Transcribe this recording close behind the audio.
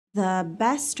The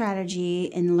best strategy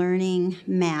in learning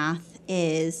math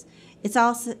is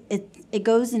it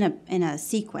goes in a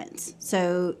sequence.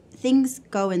 So things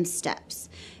go in steps.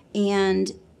 And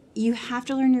you have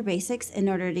to learn your basics in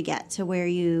order to get to where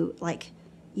you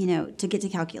to get to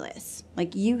calculus.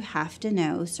 Like you have to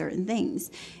know certain things.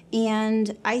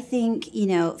 And I think,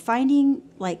 finding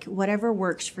like whatever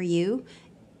works for you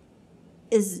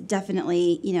is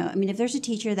definitely, if there's a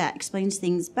teacher that explains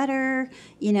things better,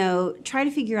 try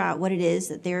to figure out what it is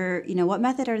that they're, what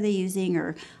method are they using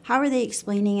or how are they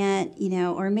explaining it,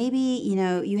 or maybe,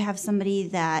 you have somebody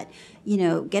that,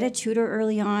 get a tutor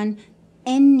early on,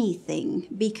 anything,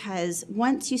 because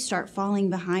once you start falling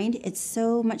behind, it's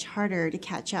so much harder to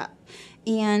catch up.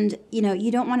 And,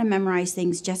 you don't want to memorize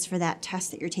things just for that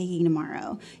test that you're taking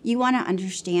tomorrow. You want to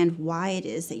understand why it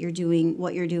is that you're doing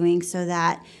what you're doing so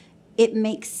that it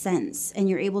makes sense and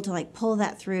you're able to like pull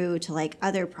that through to like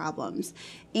other problems.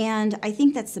 And I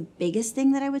think that's the biggest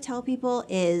thing that I would tell people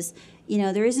is,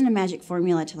 there isn't a magic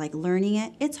formula to like learning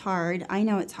it. It's hard. I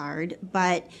know it's hard,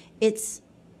 but it's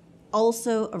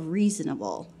also a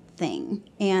reasonable thing.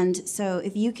 And so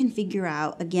if you can figure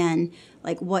out, again,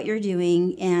 like what you're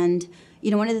doing, and,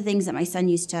 one of the things that my son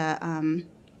used to,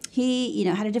 he,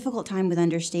 had a difficult time with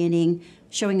understanding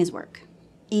showing his work.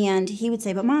 And he would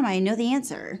say, but Mom, I know the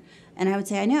answer. And I would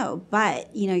say, I know,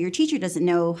 but, your teacher doesn't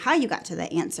know how you got to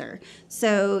that answer.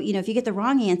 So, if you get the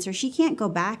wrong answer, she can't go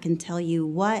back and tell you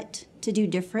what to do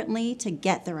differently to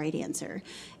get the right answer.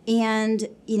 And,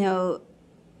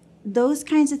 those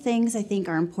kinds of things I think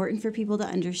are important for people to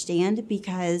understand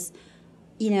because,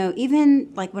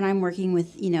 even like when I'm working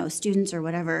with, students or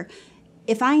whatever,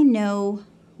 if I know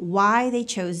why they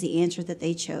chose the answer that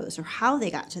they chose or how they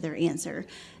got to their answer,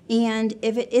 and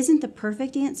if it isn't the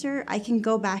perfect answer, I can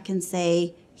go back and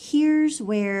say, here's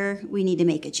where we need to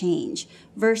make a change.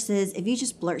 Versus if you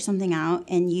just blurt something out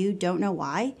and you don't know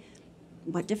why,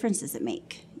 what difference does it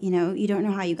make? You don't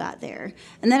know how you got there.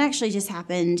 And that actually just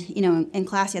happened, in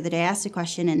class the other day. I asked a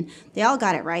question and they all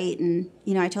got it right. And,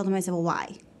 I told them, I said, well,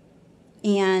 why?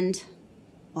 And,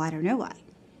 well, I don't know why.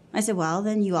 I said, well,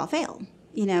 then you all failed,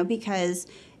 because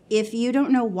if you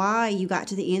don't know why you got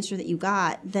to the answer that you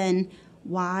got, then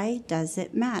why does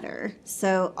it matter?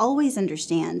 So always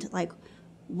understand like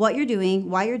what you're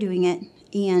doing, why you're doing it,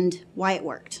 and why it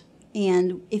worked.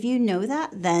 And if you know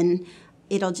that, then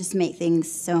it'll just make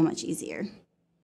things so much easier.